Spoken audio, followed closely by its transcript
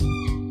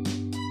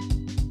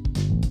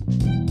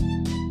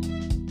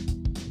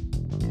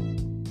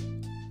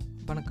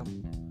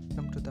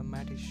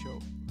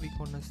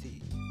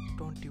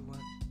21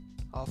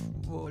 of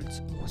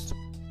world's most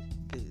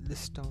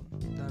list down.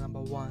 The number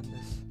one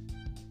is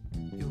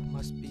you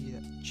must be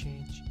the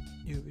change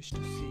you wish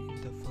to see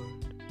in the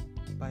world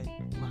by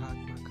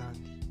Mahatma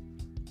Gandhi.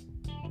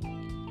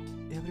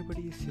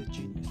 Everybody is a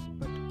genius,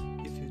 but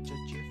if you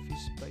judge a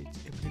fish by its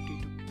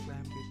ability to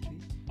climb a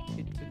tree,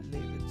 it will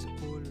live its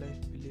whole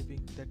life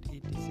believing that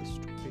it is a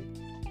stupid.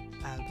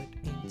 Albert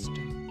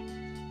Einstein.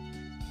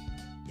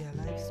 A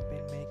life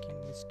spent making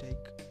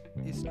mistake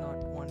is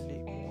not only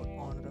more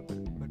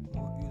honorable but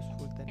more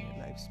useful than a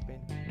life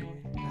spent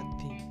doing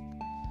nothing.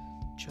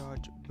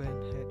 George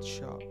Bernard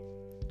Shaw.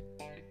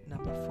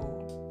 Number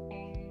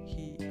 4.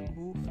 He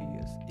who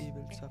fears he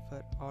will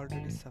suffer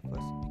already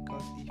suffers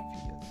because he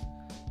fears.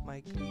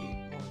 Michael D.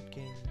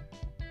 Montaigne.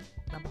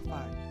 Number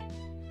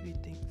 5. We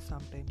think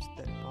sometimes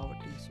that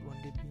poverty is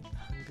only being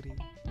hungry,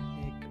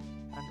 naked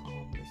and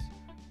homeless.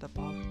 The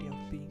poverty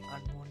of being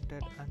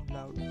unwanted,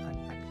 unloved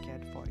and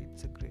uncared for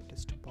is the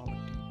greatest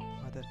poverty.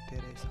 Mother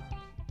Teresa.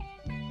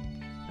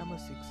 Number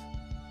 6.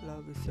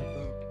 Love is a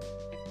verb.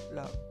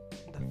 Love,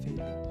 the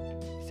feeling,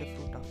 is a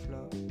fruit of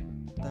love.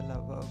 The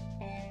lover.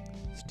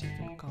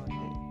 Stephen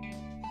Conway.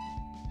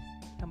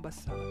 Number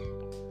 7.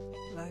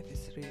 Life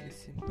is really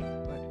simple,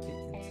 but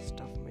we insist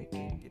of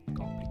making it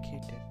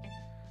complicated.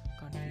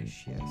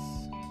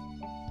 Confucius.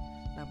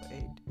 Number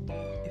 8.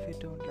 If you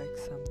don't like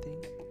something,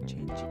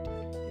 change it.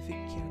 If you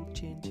can't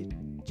change it,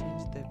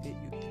 change the way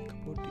you think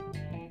about it.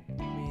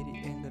 Mary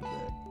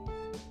Engelberg.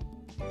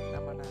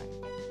 Number 9.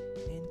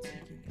 In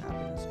seeking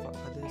happiness for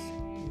others,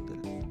 you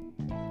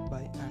will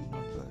by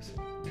unknown person.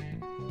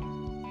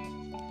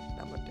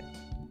 Number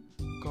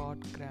 10. God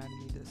grant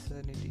me the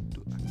serenity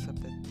to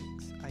accept the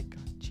things I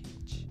can't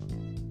change,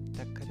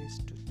 the courage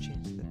to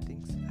change the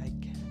things I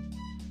can,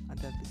 and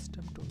the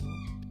wisdom to know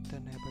the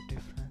neighbor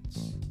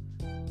difference.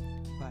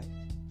 By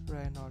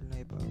Reinhold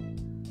Niebuhr.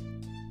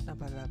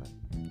 Number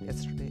 11.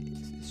 Yesterday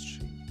is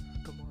history,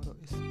 tomorrow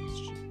is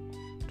history.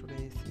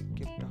 Today is a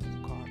gift of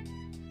God,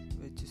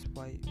 which is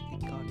why we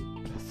call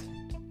it present.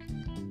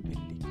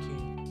 Billy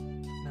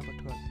Kane. Number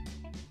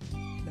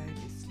 12.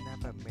 Life is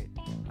never made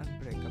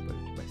unbreakable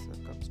by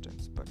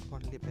circumstance, but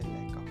only by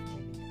lack of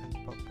meaning and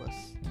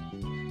purpose.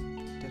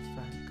 Viktor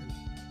Frankl.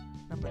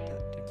 Number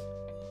 13.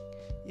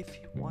 If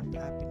you want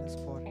happiness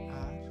for an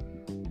hour,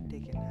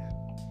 take a nap.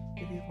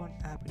 If you want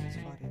happiness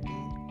for a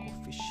day, go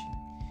fishing.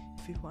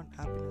 If you want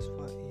happiness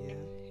for a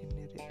year,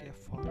 inherit a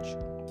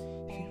fortune.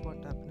 If you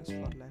want happiness for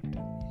a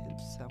lifetime, help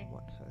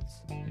someone else.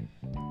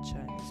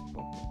 Chinese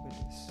Bob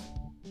Willis.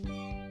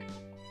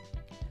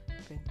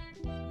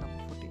 Number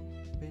 14.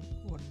 When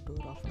one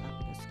door of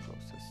happiness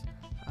closes,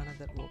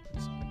 another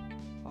opens,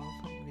 but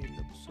often we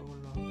look so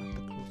long at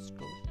the closed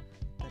door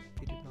that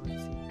we do not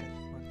see that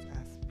one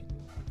has been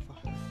looking for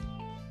us.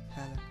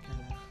 Helen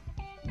Keller.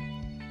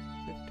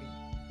 15.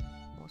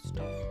 Most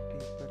of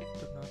people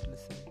do not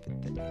listen with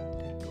the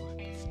intent to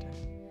understand.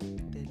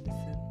 They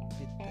listen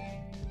with the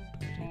intent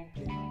to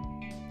replay.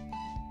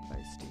 By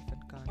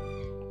Stephen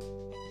Conway.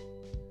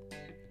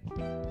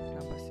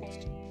 Number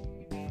 16.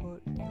 Before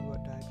you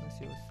diagnose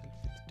yourself with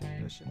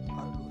depression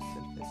or lose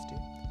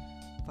self-esteem,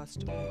 first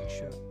make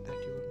sure that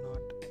you are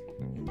not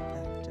in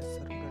fact just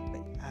surrounded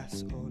by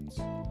assholes.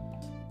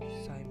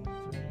 Simon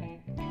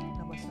Freud.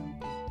 Number 17.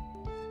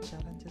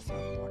 Challenges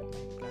are what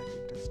make life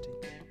interesting,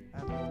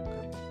 and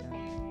overcoming them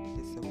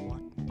is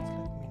what makes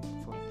life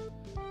meaningful.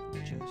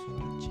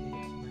 Joshua J.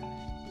 Mann.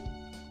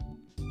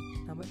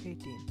 Number 18.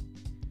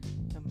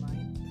 A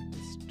mind that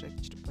is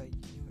stretched by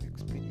new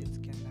experience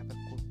can never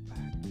go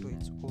back to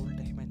its old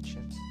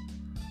dimensions.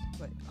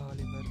 By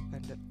Oliver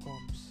Wendell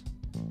Holmes.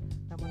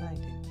 Number 19.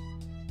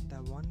 The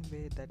one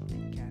way that we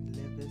can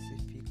live is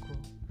if we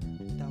grow.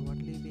 The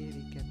only way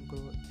we can grow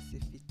is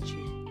if we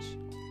change.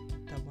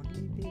 The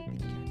only way we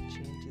can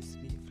change is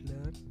if we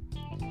learn.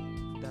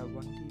 The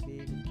only way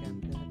we can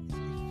learn is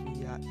if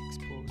we are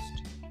exposed.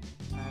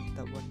 And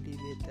the only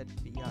way that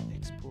we are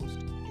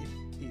exposed is if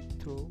we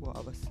throw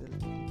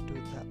ourselves into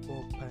the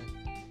open.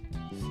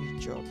 C.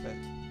 Jobber.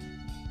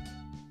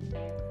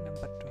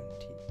 Number 20.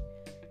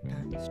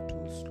 Time is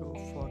too slow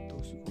for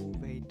those who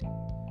wait,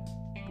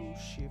 too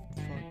swift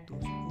for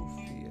those who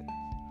fear,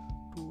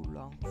 too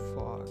long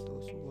for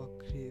those who are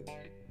grieved,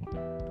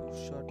 too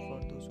short for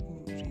those who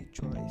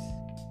rejoice,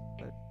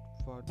 but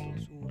for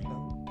those who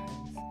love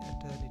time is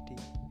eternity.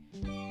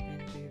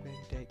 Henry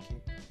Van Dyke.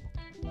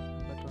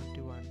 Number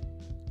 21.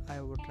 I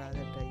would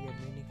rather die a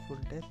meaningful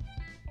death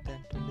than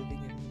to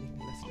living a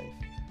meaningless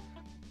life.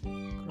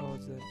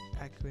 Crossan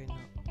Aquino.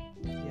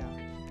 Yeah,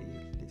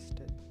 we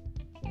listed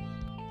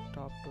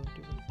top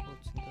 21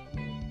 quotes in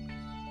the world.